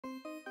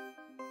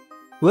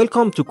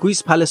Welcome to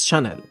Quizpalace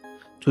channel.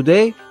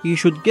 Today, you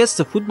should guess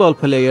the football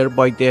player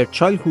by their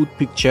childhood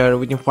picture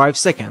within 5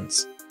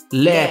 seconds.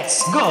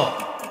 Let's go!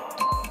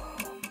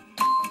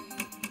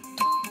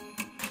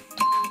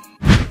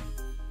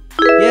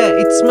 Yeah,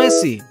 it's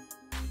Messi.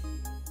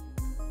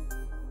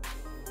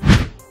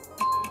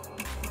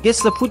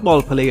 Guess the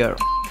football player.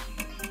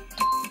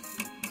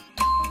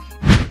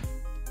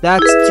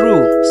 That's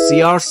true,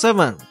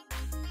 CR7.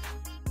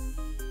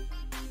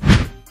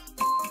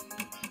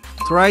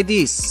 Try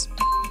this.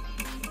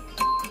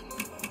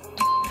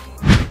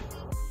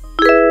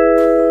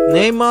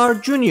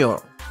 Neymar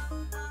Jr.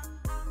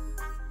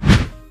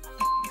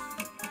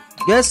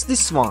 Guess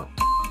this one.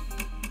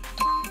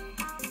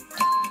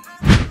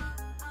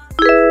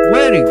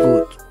 Very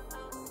good.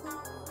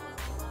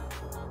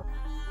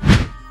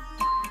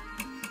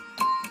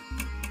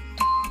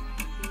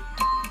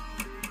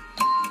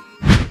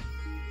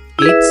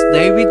 It's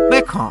David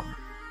Beckham.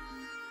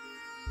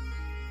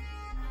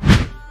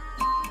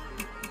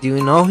 Do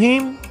you know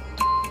him?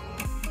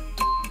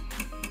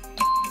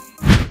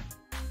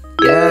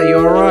 Yeah,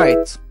 you're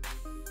right.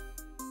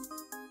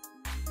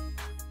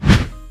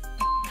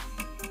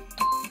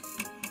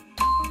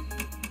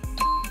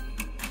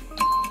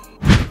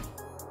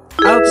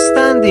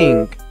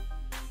 Outstanding.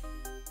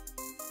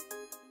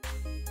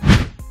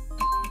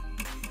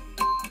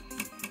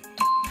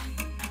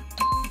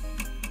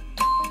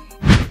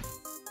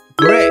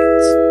 Great.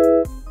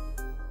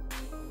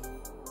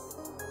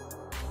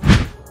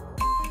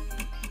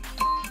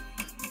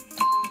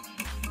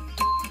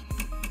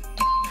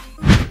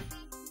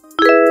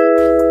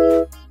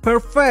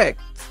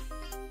 Perfect.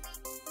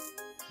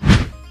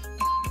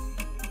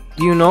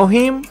 Do you know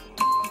him?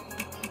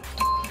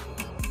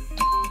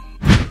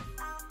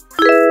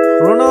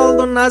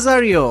 Ronaldo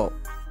Nazario.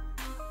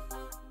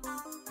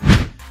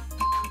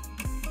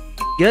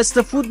 Guess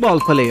the football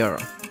player.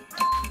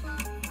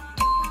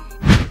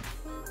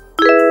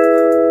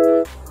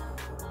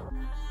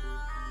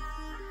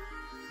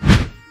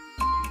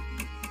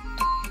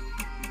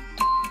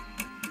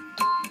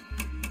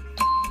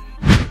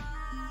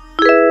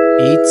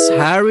 It's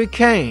Harry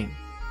Kane.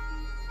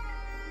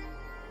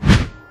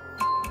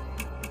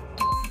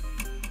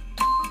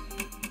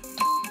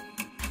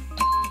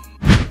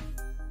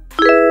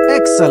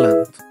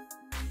 Excellent.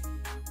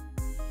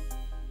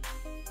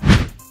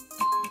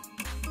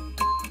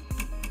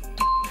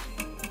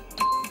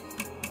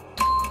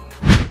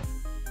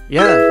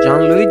 Yeah,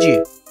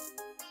 Gianluigi.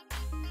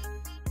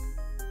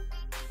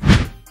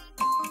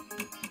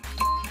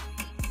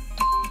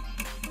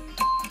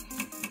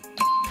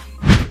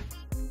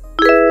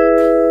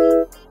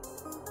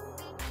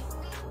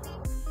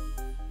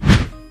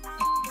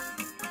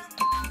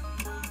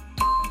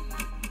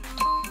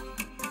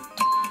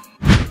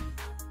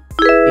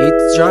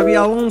 It's Xabi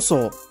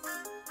Alonso.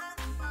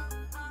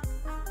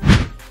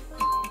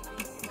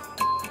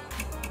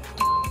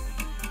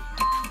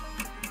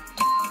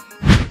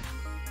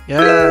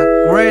 Yeah,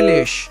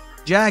 Grealish.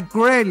 Jack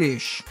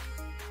Grealish.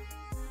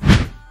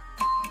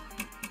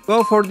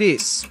 Go for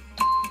this.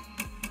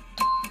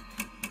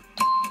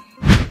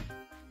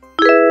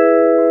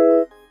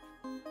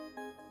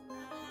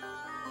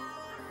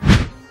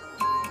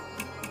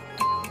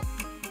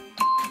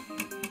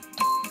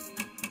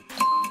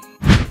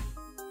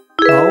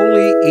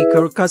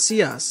 Iker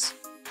Casillas.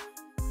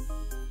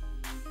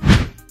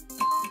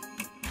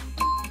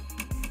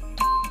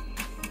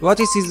 What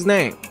is his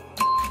name?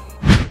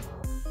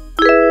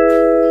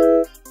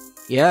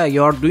 Yeah,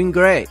 you are doing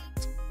great.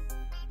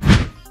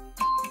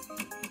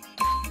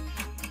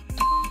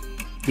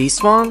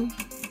 This one?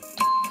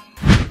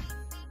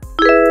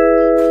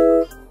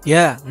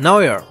 Yeah,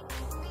 Neuer.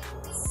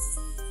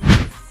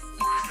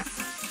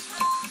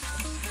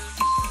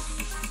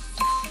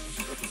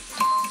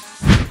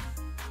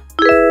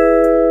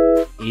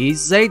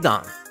 Is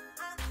Zidane.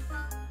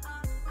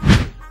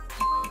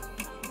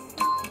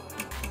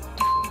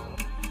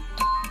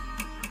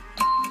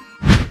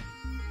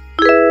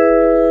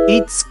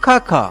 It's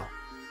Kaka.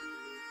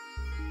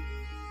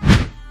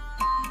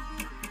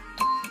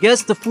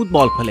 Guess the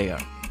football player.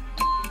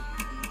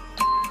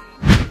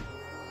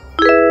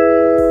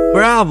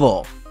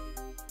 Bravo.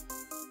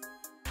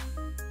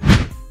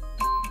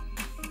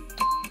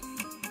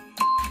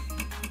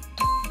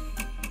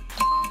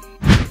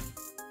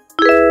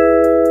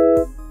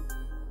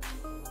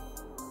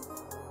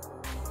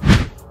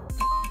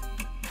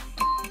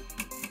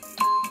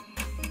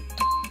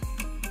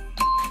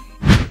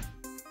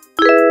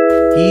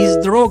 He's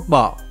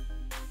Drogba.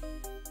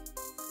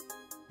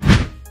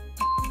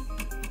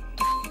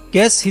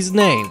 Guess his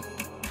name.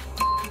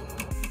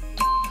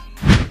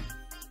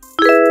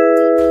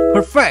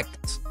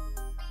 Perfect.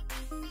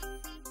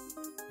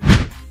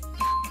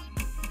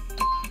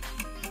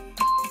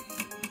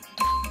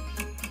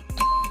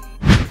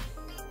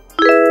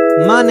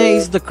 Mane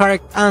is the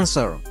correct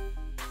answer.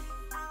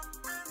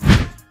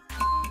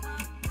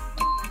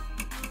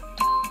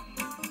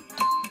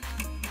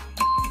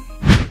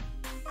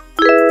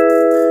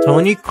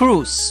 Toni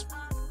Kroos.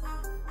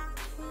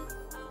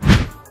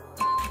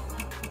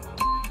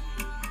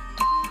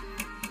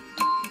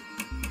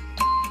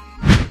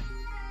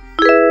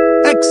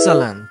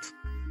 Excellent.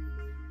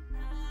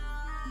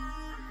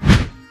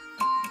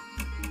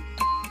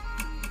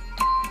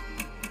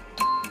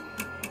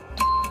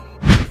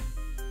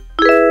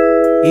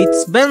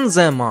 It's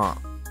Benzema.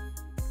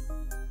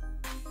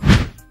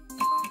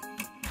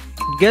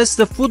 Guess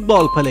the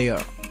football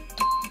player.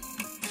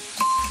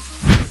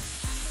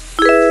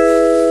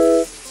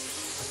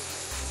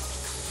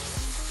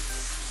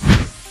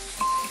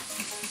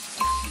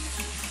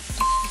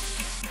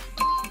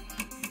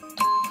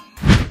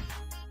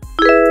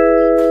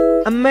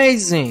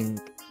 Amazing.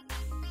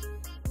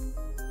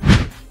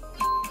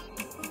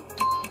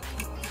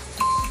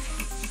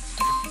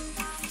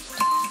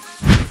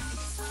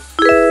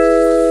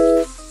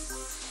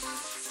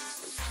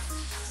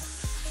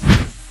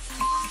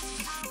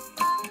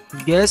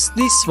 Guess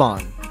this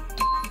one.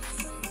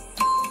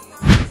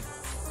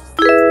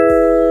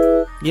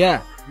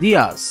 Yeah,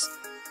 Diaz.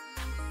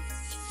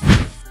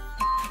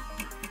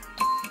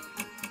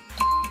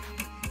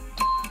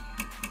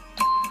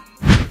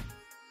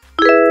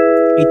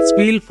 It's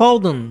Phil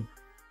Foden.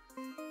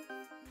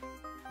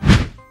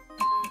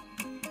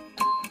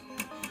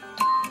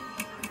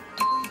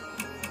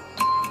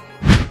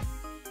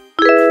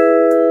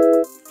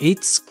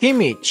 It's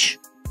Kimmich.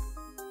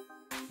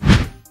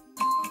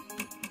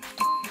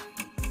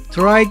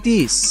 Try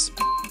this.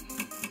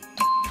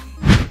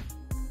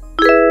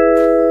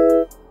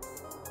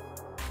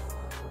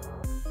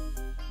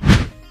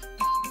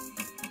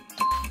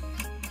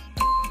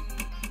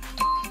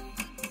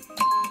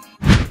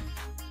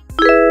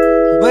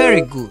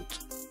 Very good.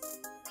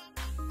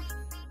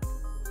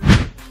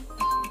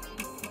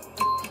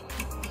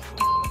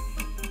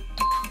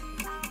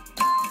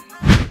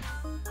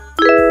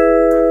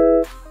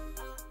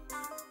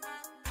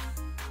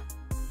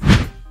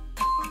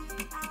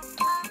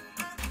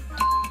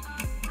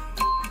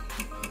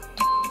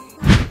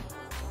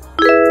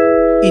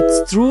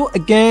 It's true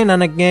again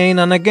and again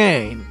and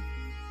again.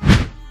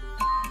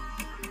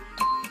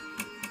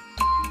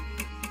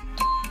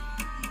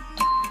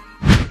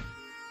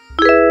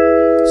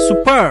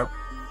 Superb.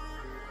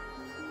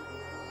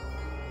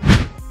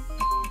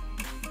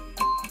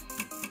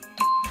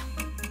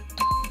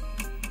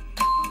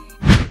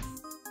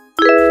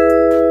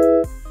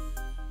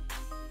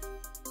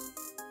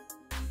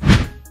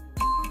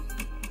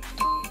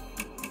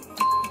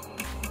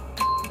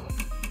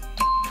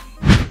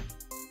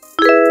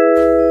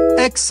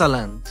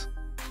 Excellent.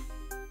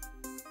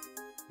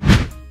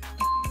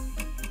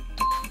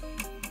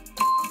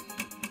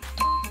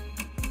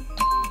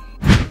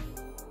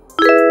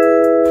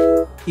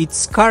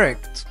 It's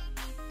correct.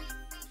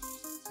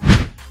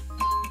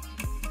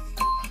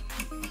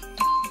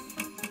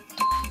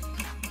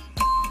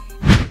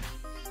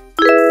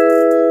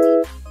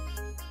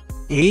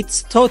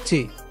 It's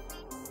Totti.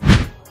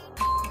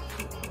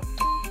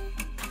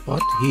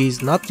 But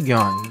he's not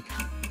young.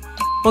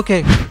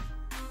 Okay.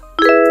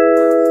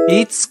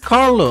 It's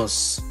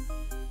Carlos.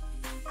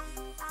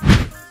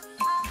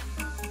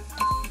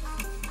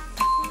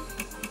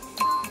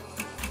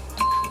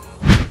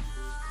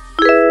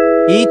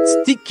 It's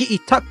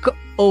Tiki-Taka.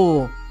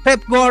 Oh, Pep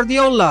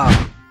Guardiola.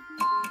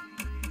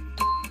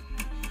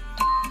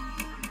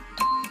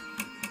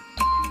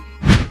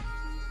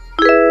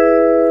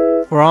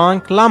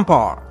 Frank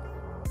Lampard.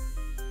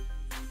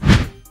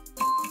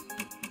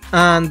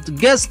 And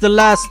guess the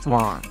last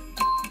one.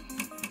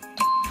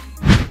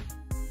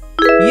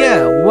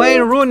 Yeah,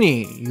 Wayne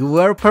Rooney, you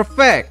were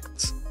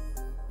perfect.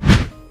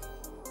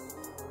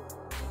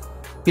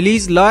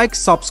 Please like,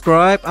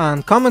 subscribe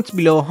and comment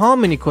below how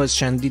many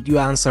questions did you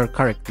answer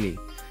correctly.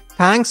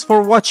 Thanks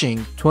for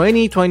watching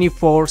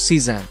 2024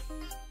 season.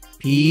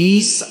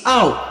 Peace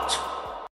out.